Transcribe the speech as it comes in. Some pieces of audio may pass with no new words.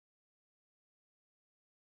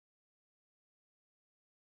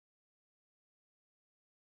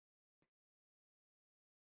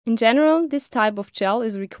In general, this type of gel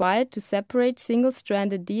is required to separate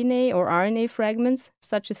single-stranded DNA or RNA fragments,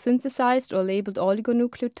 such as synthesized or labeled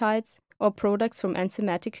oligonucleotides or products from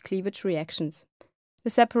enzymatic cleavage reactions. The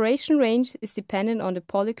separation range is dependent on the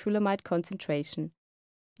polyacrylamide concentration.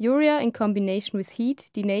 Urea in combination with heat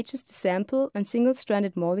denatures the sample, and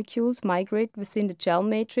single-stranded molecules migrate within the gel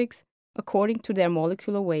matrix according to their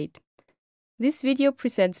molecular weight. This video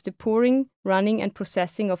presents the pouring, running and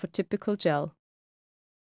processing of a typical gel.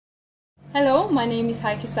 Hello, my name is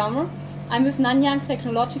Heike Sommer. I'm with Nanyang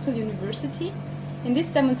Technological University. In this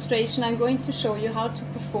demonstration I'm going to show you how to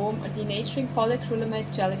perform a denaturing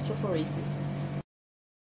polyacrylamide gel electrophoresis.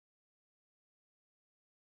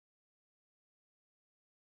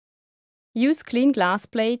 Use clean glass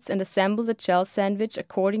plates and assemble the gel sandwich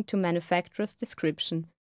according to manufacturer's description.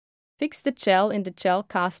 Fix the gel in the gel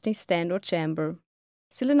casting stand or chamber.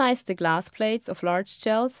 Silanize the glass plates of large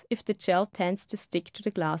gels if the gel tends to stick to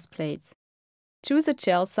the glass plates. Choose a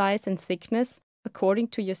gel size and thickness according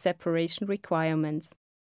to your separation requirements.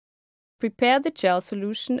 Prepare the gel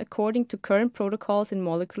solution according to current protocols in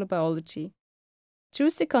molecular biology.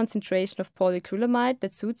 Choose the concentration of polyacrylamide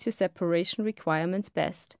that suits your separation requirements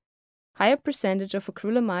best. Higher percentage of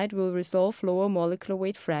acrylamide will resolve lower molecular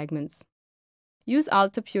weight fragments. Use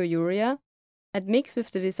ultra-pure urea and mix with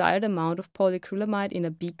the desired amount of polyacrylamide in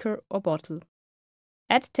a beaker or bottle.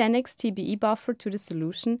 Add 10x TBE buffer to the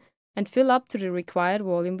solution and fill up to the required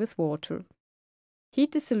volume with water.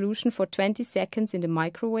 Heat the solution for 20 seconds in the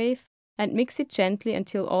microwave and mix it gently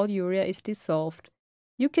until all urea is dissolved.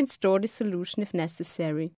 You can store the solution if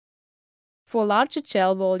necessary. For larger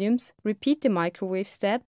gel volumes, repeat the microwave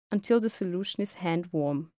step until the solution is hand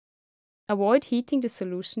warm. Avoid heating the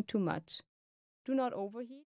solution too much. Do not overheat.